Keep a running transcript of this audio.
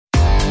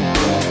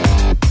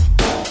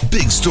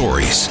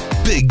stories,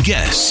 big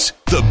guests,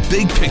 the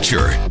big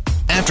picture.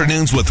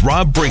 Afternoons with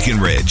Rob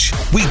Breckenridge.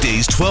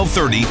 Weekdays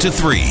 12:30 to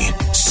 3,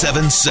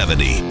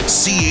 770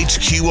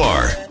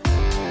 CHQR.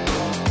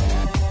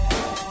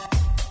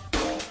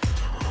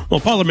 Well,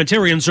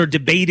 parliamentarians are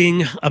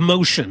debating a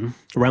motion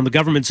around the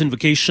government's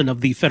invocation of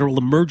the Federal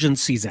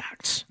Emergencies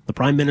Act. The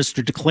Prime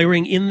Minister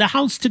declaring in the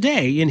House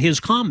today in his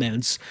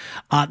comments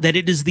that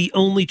it is the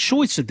only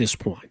choice at this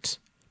point,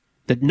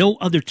 that no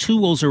other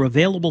tools are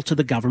available to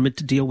the government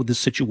to deal with this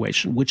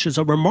situation, which is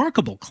a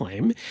remarkable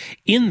claim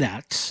in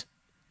that,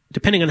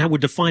 depending on how we're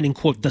defining,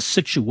 quote, the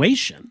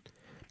situation,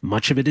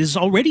 much of it is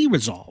already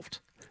resolved.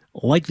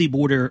 Like the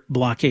border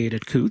blockade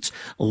at Coutts,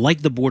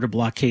 like the border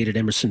blockade at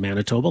Emerson,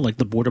 Manitoba, like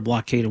the border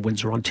blockade in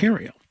Windsor,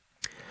 Ontario.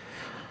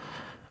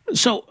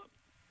 So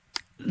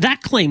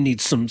that claim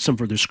needs some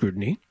further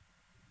scrutiny.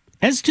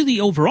 As to the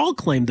overall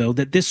claim, though,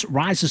 that this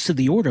rises to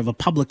the order of a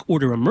public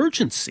order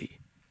emergency,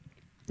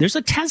 there's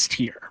a test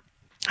here.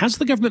 Has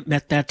the government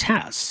met that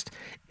test?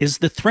 Is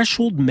the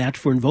threshold met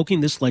for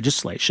invoking this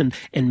legislation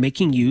and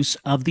making use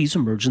of these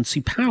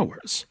emergency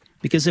powers?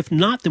 Because if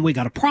not, then we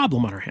got a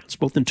problem on our hands,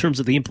 both in terms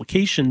of the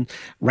implication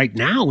right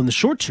now in the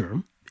short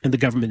term and the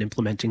government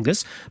implementing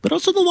this, but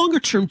also the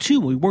longer term, too.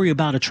 We worry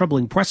about a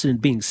troubling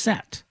precedent being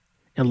set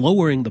and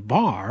lowering the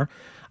bar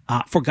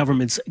for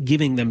governments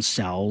giving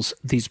themselves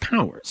these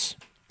powers.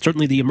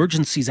 Certainly the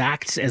Emergencies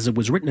Act, as it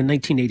was written in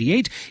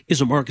 1988,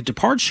 is a marked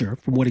departure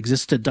from what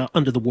existed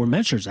under the War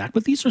Measures Act,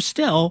 but these are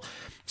still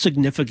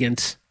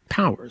significant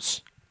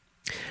powers.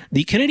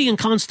 The Canadian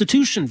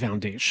Constitution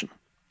Foundation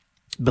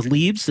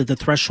believes that the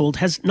threshold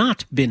has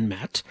not been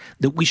met,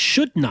 that we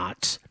should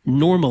not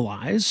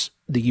normalize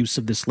the use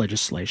of this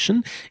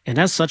legislation, and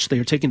as such, they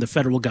are taking the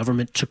federal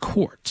government to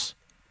court.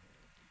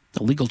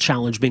 A legal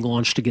challenge being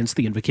launched against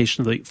the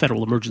invocation of the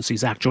Federal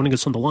Emergencies Act. Joining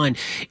us on the line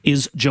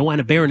is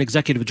Joanna Baron,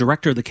 Executive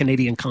Director of the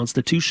Canadian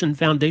Constitution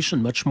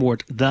Foundation, much more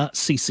at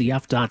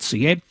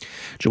theccf.ca.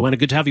 Joanna,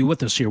 good to have you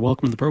with us here.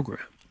 Welcome to the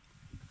program.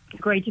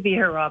 Great to be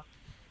here, Rob.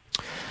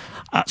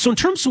 So in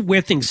terms of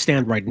where things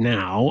stand right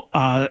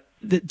now,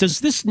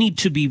 does this need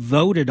to be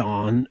voted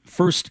on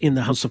first in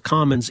the House of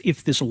Commons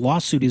if this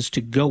lawsuit is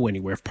to go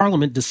anywhere? If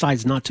Parliament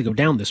decides not to go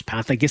down this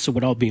path, I guess it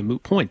would all be a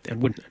moot point then,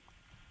 wouldn't it?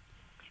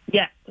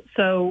 Yes.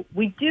 So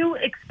we do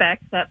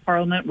expect that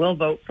Parliament will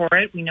vote for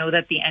it. We know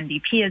that the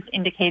NDP has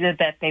indicated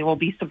that they will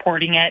be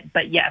supporting it.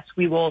 But yes,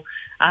 we will.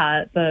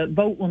 The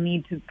vote will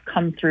need to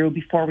come through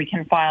before we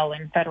can file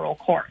in federal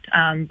court.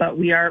 But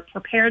we are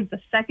prepared the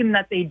second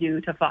that they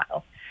do to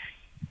file.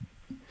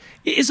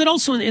 Is it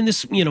also, and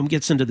this,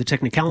 gets into the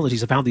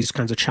technicalities of how these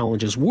kinds of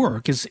challenges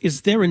work,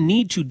 is there a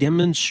need to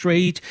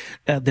demonstrate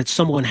that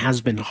someone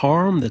has been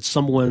harmed, that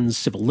someone's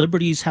civil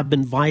liberties have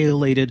been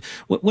violated?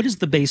 What is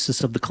the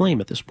basis of the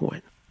claim at this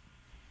point?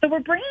 So we're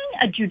bringing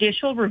a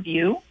judicial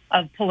review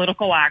of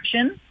political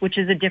action, which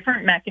is a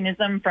different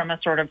mechanism from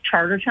a sort of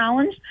charter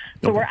challenge.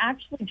 So we're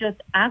actually just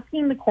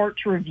asking the court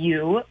to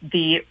review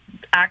the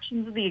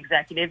actions of the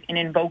executive in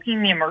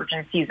invoking the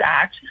Emergencies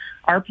Act.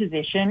 Our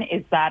position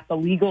is that the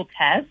legal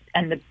test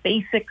and the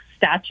basic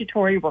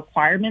statutory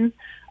requirements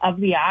of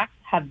the act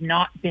have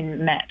not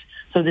been met.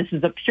 So this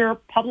is a pure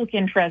public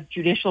interest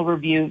judicial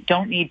review.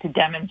 Don't need to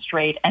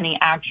demonstrate any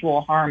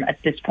actual harm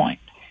at this point.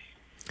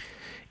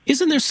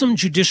 Isn't there some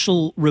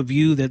judicial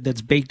review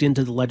that's baked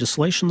into the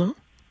legislation, though?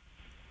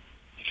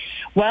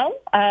 Well,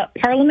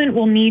 Parliament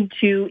will need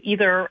to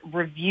either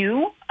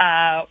review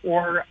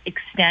or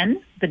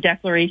extend the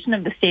declaration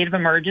of the state of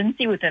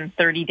emergency within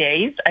 30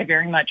 days. I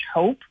very much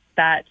hope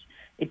that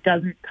it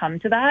doesn't come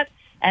to that.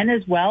 And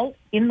as well,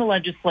 in the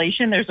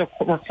legislation, there's a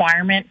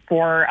requirement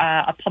for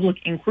a public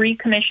inquiry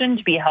commission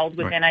to be held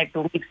within, I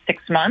believe,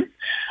 6 months.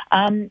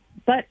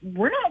 But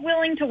we're not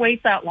willing to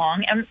wait that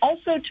long. And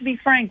also, to be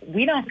frank,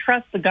 we don't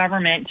trust the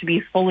government to be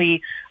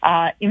fully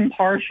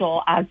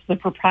impartial as the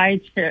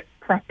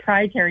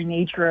proprietary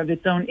nature of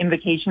its own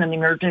invocation of the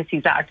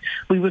Emergencies Act.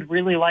 We would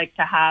really like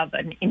to have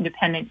an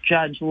independent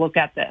judge look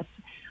at this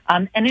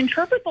and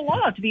interpret the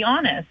law, to be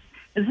honest.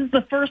 This is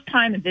the first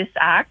time this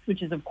act,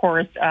 which is, of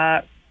course,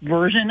 a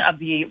version of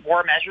the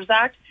War Measures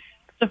Act,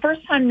 the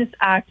first time this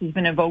act has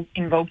been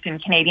invoked in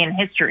Canadian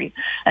history.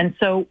 And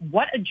so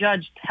what a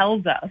judge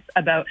tells us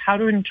about how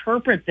to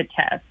interpret the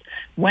test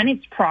when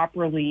it's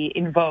properly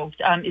invoked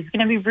is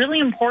going to be really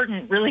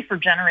important, really, for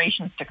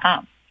generations to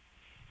come.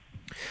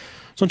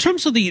 So in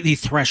terms of the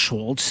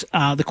thresholds,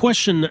 the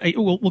question,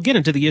 we'll get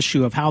into the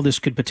issue of how this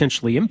could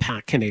potentially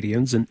impact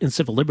Canadians and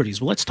civil liberties.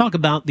 But let's talk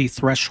about the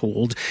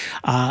threshold.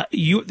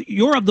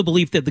 You're of the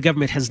belief that the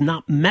government has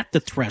not met the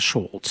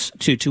thresholds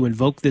to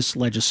invoke this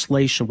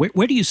legislation.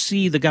 Where do you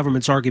see the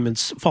government's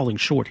arguments falling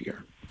short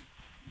here?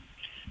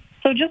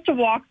 So just to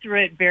walk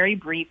through it very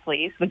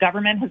briefly, so the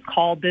government has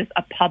called this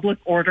a public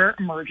order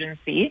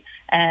emergency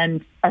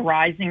and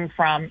arising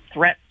from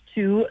threats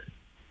to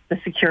the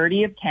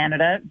security of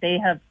Canada. They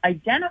have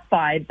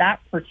identified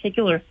that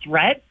particular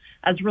threat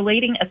as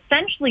relating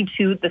essentially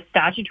to the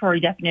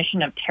statutory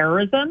definition of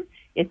terrorism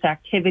its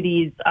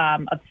activities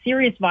of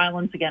serious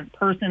violence against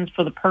persons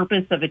for the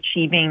purpose of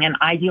achieving an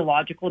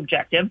ideological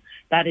objective.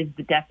 That is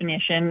the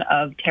definition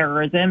of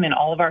terrorism in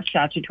all of our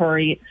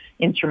statutory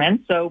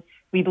instruments. So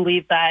we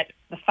believe that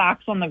the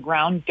facts on the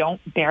ground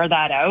don't bear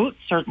that out.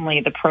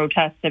 Certainly the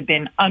protests have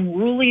been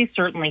unruly.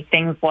 Certainly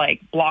things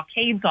like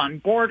blockades on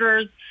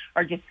borders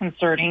are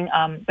disconcerting.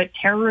 But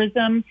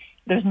terrorism,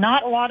 there's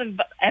not a lot of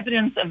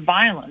evidence of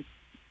violence.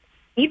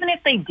 Even if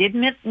they did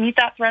meet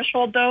that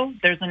threshold, though,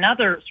 there's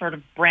another sort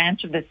of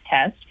branch of this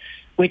test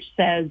which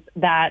says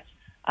that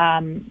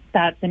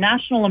that the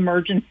national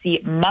emergency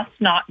must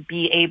not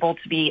be able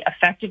to be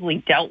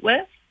effectively dealt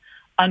with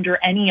under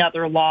any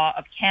other law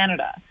of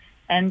Canada.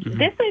 And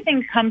this, I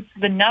think, comes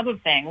to the nub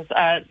of things.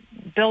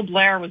 Bill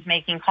Blair was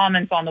making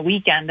comments on the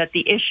weekend that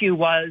the issue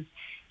was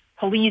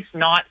police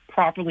not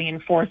properly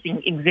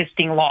enforcing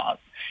existing laws.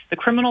 The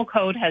criminal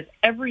code has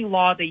every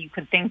law that you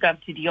could think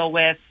of to deal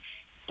with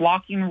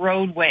blocking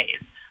roadways,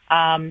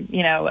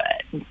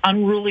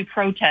 unruly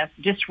protests,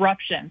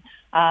 disruption.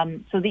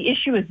 So the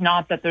issue is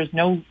not that there's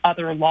no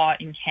other law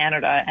in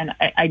Canada, and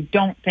I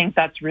don't think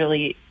that's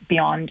really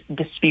beyond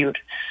dispute,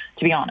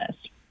 to be honest.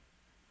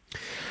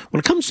 When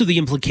it comes to the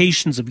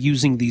implications of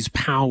using these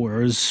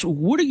powers,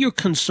 what are your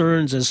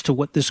concerns as to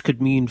what this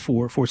could mean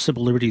for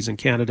civil liberties in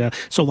Canada,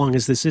 so long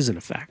as this is in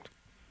effect?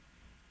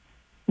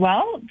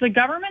 Well, the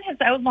government has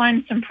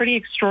outlined some pretty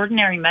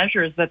extraordinary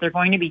measures that they're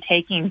going to be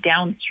taking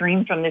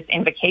downstream from this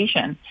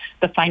invocation.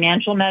 The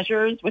financial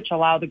measures, which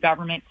allow the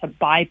government to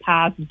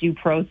bypass due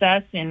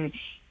process in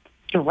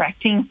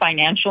directing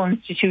financial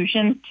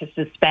institutions to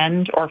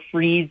suspend or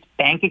freeze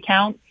bank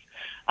accounts,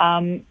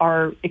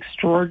 are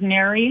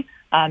extraordinary,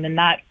 and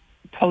that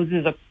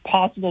poses a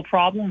possible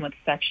problem with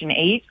Section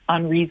 8,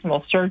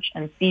 unreasonable search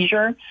and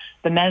seizure.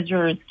 The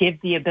measures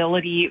give the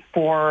ability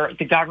for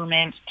the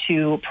government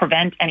to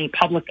prevent any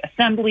public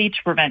assembly, to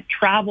prevent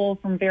travel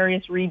from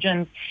various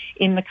regions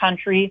in the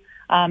country.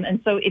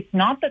 And so it's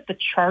not that the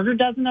charter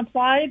doesn't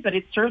apply, but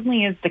it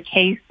certainly is the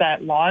case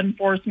that law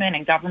enforcement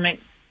and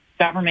government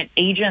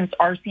agents,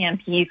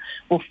 RCMP,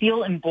 will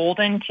feel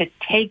emboldened to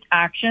take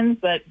actions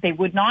that they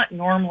would not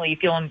normally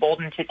feel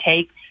emboldened to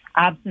take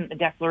absent the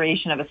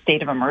declaration of a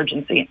state of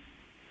emergency.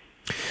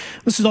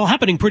 This is all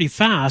happening pretty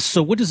fast.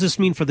 So what does this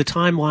mean for the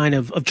timeline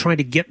of trying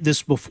to get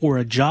this before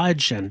a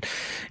judge and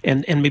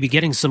maybe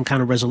getting some kind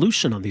of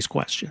resolution on these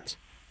questions?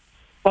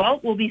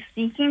 Well, we'll be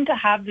seeking to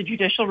have the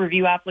judicial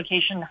review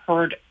application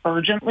heard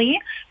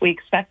urgently. We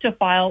expect to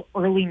file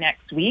early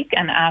next week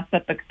and ask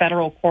that the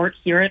federal court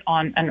hear it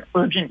on an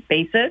urgent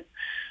basis.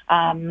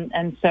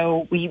 And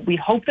so we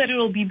hope that it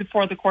will be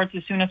before the courts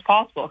as soon as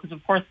possible because,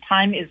 of course,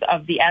 time is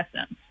of the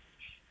essence.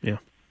 Yeah,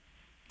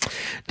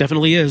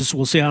 definitely is.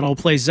 We'll see how it all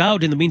plays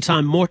out. In the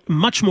meantime,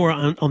 much more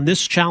on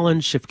this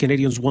challenge. If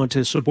Canadians want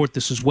to support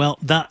this as well,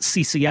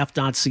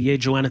 theccf.ca.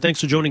 Joanna, thanks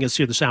for joining us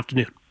here this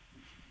afternoon.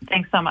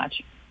 Thanks so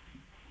much.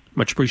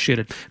 Much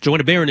appreciated.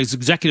 Joanna Baron is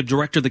Executive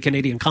Director of the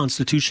Canadian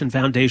Constitution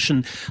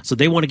Foundation. So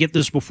they want to get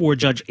this before a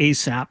judge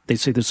ASAP. They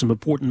say there's some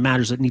important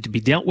matters that need to be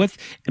dealt with,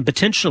 and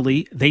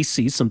potentially they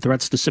see some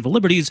threats to civil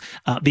liberties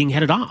being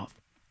headed off,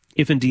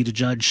 if indeed a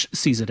judge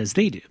sees it as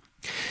they do.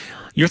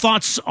 Your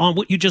thoughts on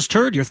what you just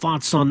heard, your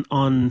thoughts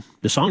on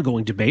this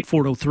ongoing debate,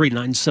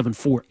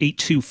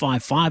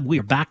 403-974-8255. We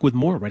are back with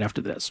more right after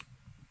this.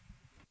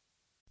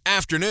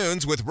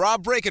 Afternoons with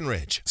Rob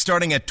Breckenridge,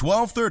 starting at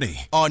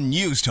 12:30 on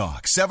News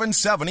Talk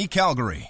 770 Calgary.